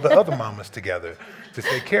like pulled the other mamas together to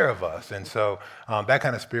take care of us. And so that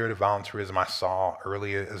kind of spirit of volunteerism I saw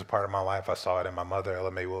early as a part of my life. I saw it in my mother,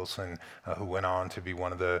 Ella Mae Wilson, who went on to be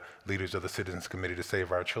one of the leaders of the Citizens Committee to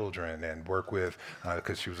Save Our Children, and work with,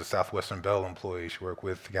 because she was a Southwestern Bell employee, she worked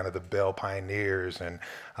with kind of the Bell pioneers, and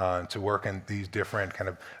to work in these different kind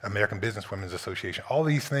of American Business Women's Association. All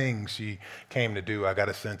these things she came to do, I got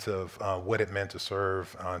a sense of what it meant to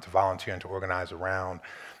serve, to volunteer and to organize around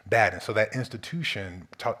that. And so that institution,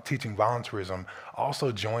 teaching volunteerism,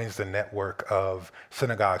 also joins the network of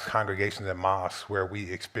synagogues, congregations, and mosques where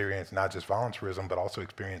we experience not just volunteerism, but also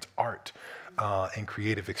experience art and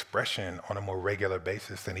creative expression on a more regular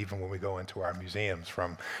basis than even when we go into our museums,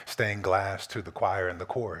 from stained glass to the choir and the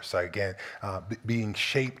chorus. So again, being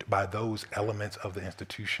shaped by those elements of the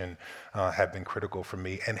institution have been critical for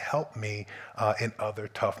me and helped me in other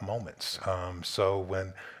tough moments. So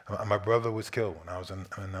when my brother was killed when I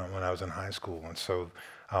was in high school, and so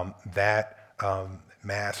that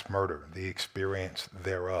mass murder, the experience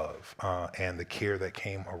thereof, and the care that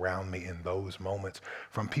came around me in those moments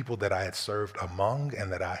from people that I had served among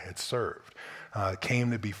and that I had served,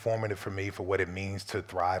 came to be formative for me for what it means to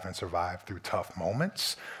thrive and survive through tough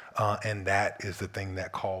moments. And that is the thing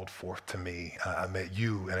that called forth to me. I met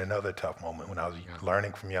you in another tough moment when I was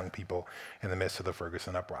learning from young people in the midst of the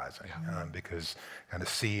Ferguson uprising, because kind of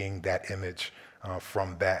seeing that image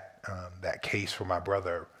from that case for my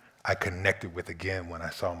brother, I connected with again when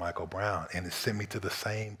I saw Michael Brown, and it sent me to the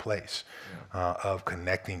same place of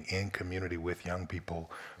connecting in community with young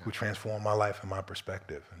people who transformed my life and my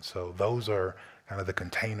perspective. And so those are kind of the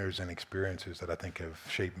containers and experiences that I think have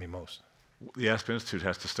shaped me most. The Aspen Institute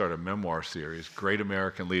has to start a memoir series, Great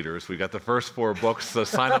American Leaders. We got the first 4 books, so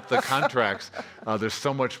sign up the contracts. There's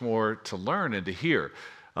so much more to learn and to hear.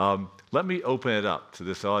 Let me open it up to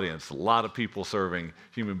this audience. A lot of people serving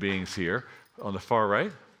human beings here. On the far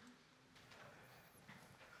right.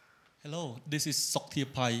 Hello, this is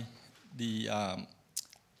Sokthirpai, the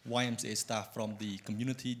YMCA staff from the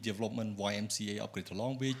Community Development YMCA of Greater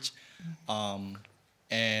Long Beach.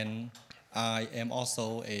 And I am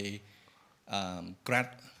also a grad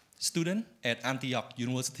student at Antioch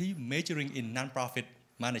University, majoring in nonprofit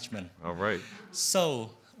management. All right. So,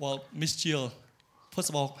 well, Ms. Jill, first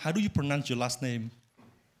of all, how do you pronounce your last name?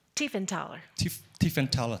 Tiefenthaler.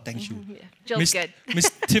 Tiefenthaler, thank you. Yeah. Jill's good.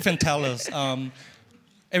 Ms. Tiefenthaler,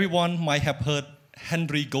 everyone might have heard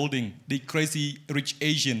Henry Golding, the crazy rich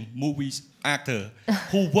Asian movies actor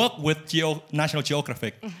who worked with National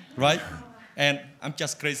Geographic, right? And I'm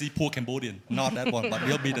just crazy poor Cambodian, not that one, but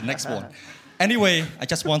we'll be the next one. Anyway, I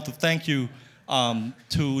just want to thank you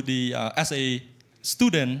as a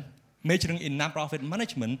student majoring in nonprofit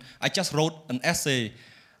management. I just wrote an essay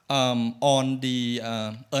on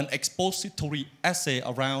an expository essay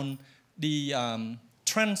around the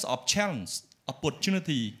trends of challenge,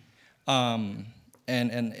 opportunity, and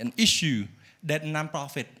an issue that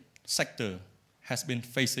nonprofit sector has been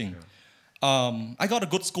facing. I got a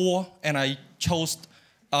good score, and I chose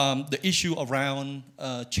the issue around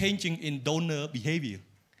changing in donor behavior.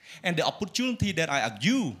 And the opportunity that I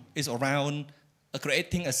argue is around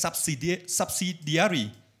creating a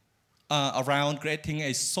subsidiary around creating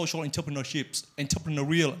a social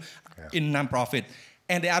entrepreneurial in nonprofit.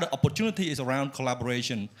 and the other opportunity is around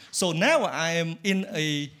collaboration. So now I am in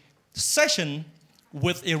a session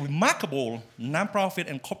with a remarkable nonprofit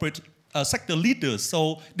and corporate sector leaders.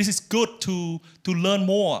 So this is good to learn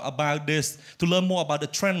more about this, to learn more about the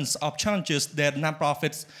trends of challenges that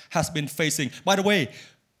nonprofits has been facing. By the way,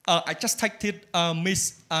 I just texted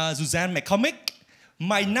Miss Suzanne McCormick,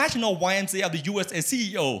 my national YMCA of the USA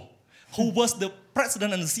CEO, who was the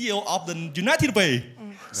president and the CEO of the United Way.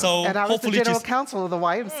 So and I was the hopefully general counsel of the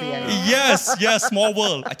YMCA. Yes, yes, small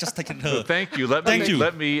world. I just texted her. So thank you. Let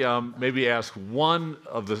me maybe ask one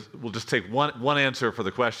of the. We'll just take one answer for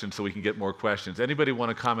the question, so we can get more questions. Anybody want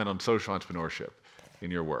to comment on social entrepreneurship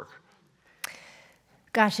in your work?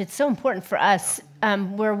 Gosh, it's so important for us.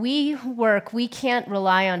 Where we work, we can't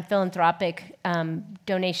rely on philanthropic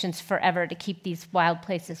donations forever to keep these wild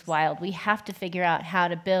places wild. We have to figure out how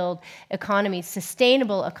to build economies,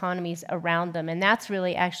 sustainable economies around them. And that's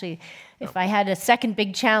really actually, if I had a second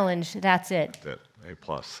big challenge, that's it. That's it,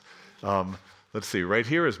 A+. Let's see, right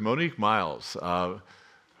here is Monique Miles,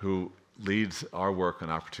 who leads our work on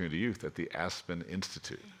Opportunity Youth at the Aspen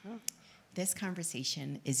Institute. This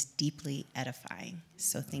conversation is deeply edifying,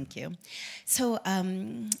 so thank you. So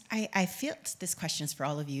I feel this question is for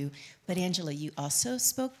all of you, but Angela, you also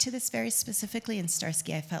spoke to this very specifically, and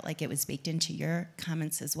Starsky, I felt like it was baked into your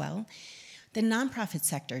comments as well. The nonprofit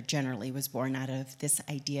sector generally was born out of this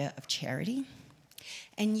idea of charity,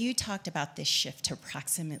 and you talked about this shift to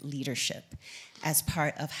proximate leadership as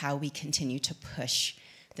part of how we continue to push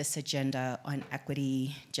this agenda on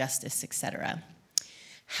equity, justice, et cetera.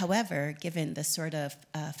 However, given the sort of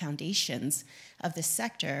foundations of the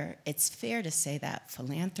sector, it's fair to say that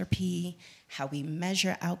philanthropy, how we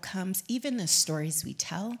measure outcomes, even the stories we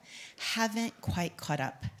tell, haven't quite caught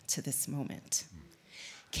up to this moment.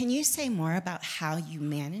 Can you say more about how you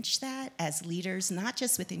manage that as leaders, not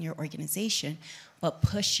just within your organization, but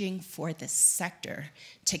pushing for the sector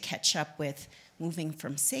to catch up with moving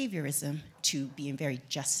from saviorism to being very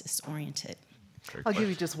justice-oriented? I'll give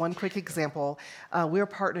you just one quick example. We're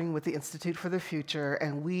partnering with the Institute for the Future,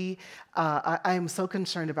 and I am so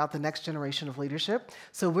concerned about the next generation of leadership.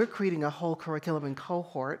 So we're creating a whole curriculum and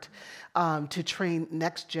cohort to train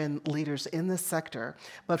next-gen leaders in this sector,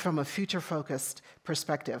 but from a future-focused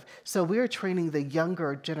perspective. So we're training the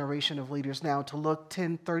younger generation of leaders now to look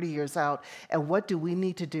 10, 30 years out at what do we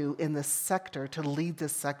need to do in this sector to lead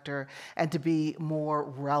this sector and to be more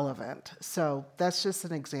relevant. So that's just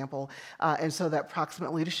an example. And so that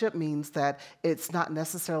proximate leadership means that it's not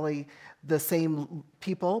necessarily the same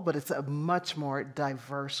people, but it's a much more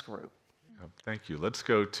diverse group. Thank you. Let's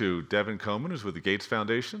go to Devin Coleman, who's with the Gates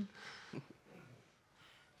Foundation.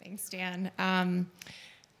 Thanks, Dan.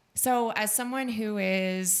 So as someone who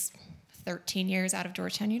is 13 years out of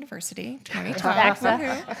Georgetown University,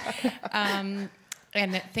 2012,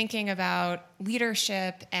 and thinking about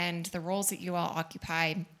leadership and the roles that you all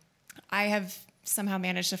occupy, I have somehow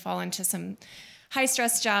managed to fall into some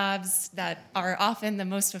high-stress jobs that are often the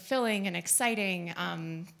most fulfilling and exciting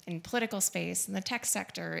in political space, in the tech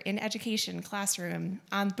sector, in education, classroom,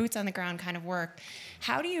 boots on the ground kind of work.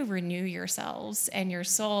 How do you renew yourselves and your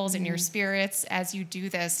souls and your spirits as you do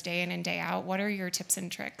this day in and day out? What are your tips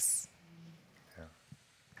and tricks? Yeah.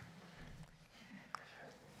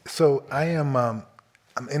 So I'm an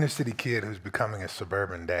inner city kid who's becoming a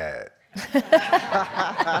suburban dad.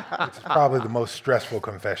 It's probably the most stressful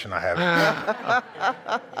confession I have.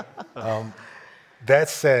 That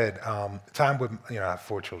said, time with, I have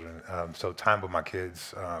 4 children, so time with my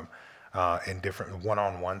kids in different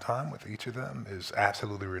one-on-one time with each of them is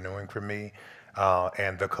absolutely renewing for me.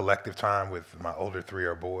 And the collective time with my older 3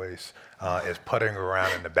 are boys is putting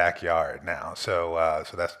around in the backyard now. So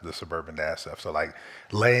that's the suburban dad stuff. So like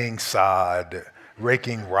laying sod,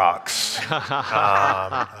 raking rocks,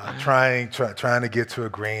 trying to get to a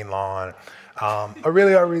green lawn, are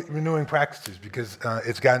really renewing practices because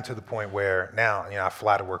it's gotten to the point where now I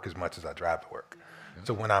fly to work as much as I drive to work.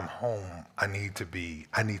 So when I'm home, I need to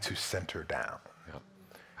center down. Yep.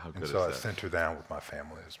 How good and is so that? I center down with my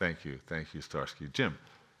family. Thank you, Starsky. Jim.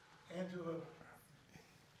 Angela.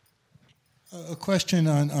 A question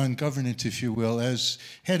on governance, if you will, as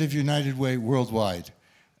head of United Way worldwide.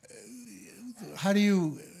 How do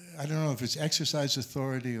you, I don't know if it's exercise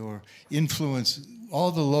authority or influence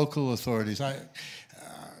all the local authorities?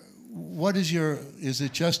 What is is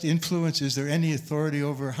it just influence? Is there any authority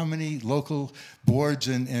over how many local boards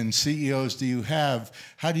and CEOs do you have?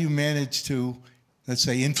 How do you manage to, let's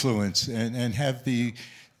say, influence and have the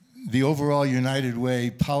overall United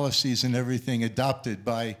Way policies and everything adopted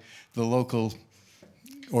by the local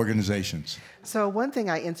organizations? So one thing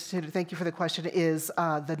I instituted, thank you for the question, is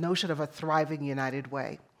the notion of a thriving united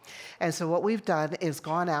way. And so what we've done is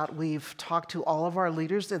gone out, we've talked to all of our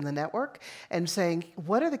leaders in the network and saying,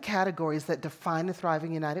 what are the categories that define a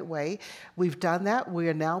thriving united way? We've done that. We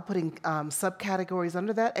are now putting subcategories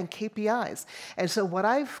under that and KPIs. And so what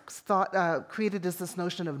I've created is this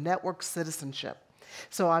notion of network citizenship.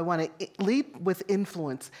 So I want to lead with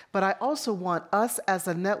influence, but I also want us as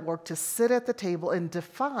a network to sit at the table and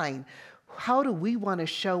define how do we want to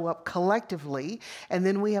show up collectively, and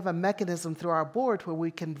then we have a mechanism through our board where we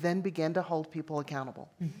can then begin to hold people accountable.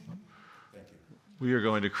 Mm-hmm. We are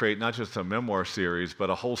going to create not just a memoir series, but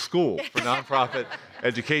a whole school for nonprofit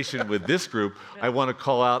education with this group. I want to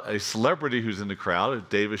call out a celebrity who's in the crowd,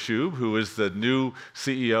 David Shub, who is the new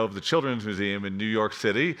CEO of the Children's Museum in New York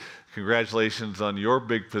City. Congratulations on your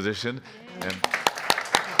big position. And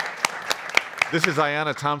this is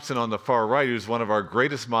Ayanna Thompson on the far right, who's one of our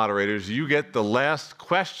greatest moderators. You get the last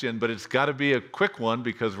question, but it's got to be a quick one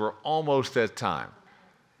because we're almost at time.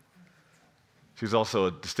 She's also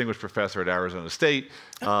a distinguished professor at Arizona State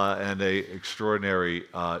and an extraordinary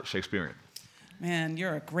Shakespearean. Man,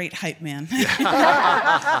 you're a great hype man.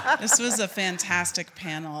 This was a fantastic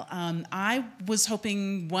panel. I was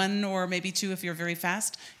hoping one or maybe two, if you're very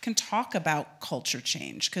fast, can talk about culture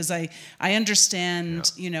change, because I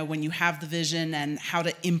understand, you know, when you have the vision and how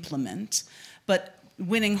to implement, but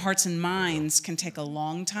winning hearts and minds can take a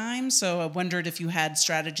long time. So I wondered if you had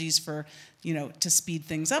strategies for, you know, to speed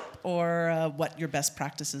things up, or what your best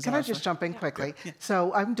practices are. Can I just jump in quickly? Yeah.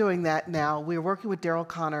 So I'm doing that now. We're working with Daryl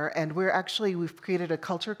Connor, and we've created a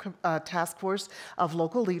culture task force of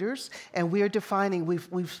local leaders, and we are defining,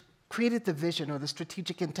 we've created the vision or the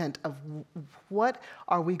strategic intent of what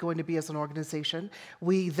are we going to be as an organization.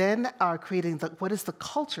 We then are creating what is the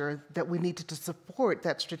culture that we need to support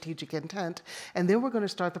that strategic intent, and then we're going to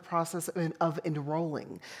start the process of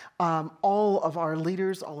enrolling all of our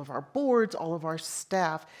leaders, all of our boards, all of our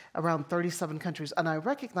staff around 37 countries. And I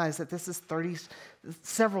recognize that this is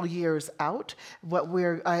several years out.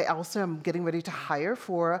 I also am getting ready to hire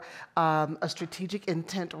for a strategic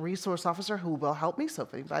intent resource officer who will help me. So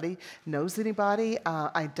if anybody knows anybody,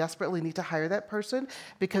 I desperately need to hire that person,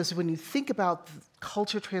 because when you think about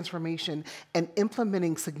culture transformation and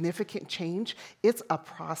implementing significant change, it's a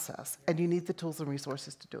process, and you need the tools and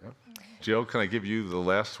resources to do it. Jill, can I give you the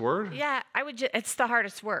last word? Yeah, it's the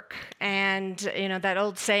hardest work. And, you know, that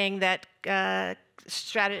old saying that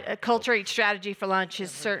culture eats strategy for lunch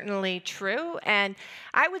is certainly true. And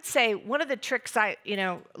I would say one of the tricks I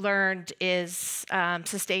learned is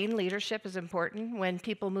sustained leadership is important. When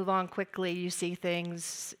people move on quickly, you see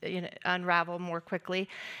things unravel more quickly.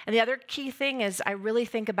 And the other key thing is I really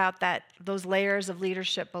think about those layers of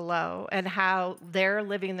leadership below and how they're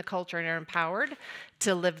living the culture and are empowered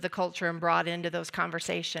to live the culture and brought into those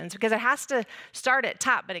conversations, because it has to start at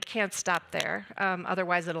top, but it can't stop there.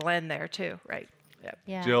 Otherwise, it'll end there too, right? Yep.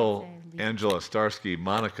 Yeah, Jill, Angela, Starsky,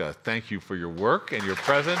 Monica, thank you for your work and your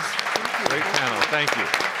presence. Great panel. Thank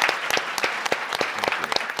you.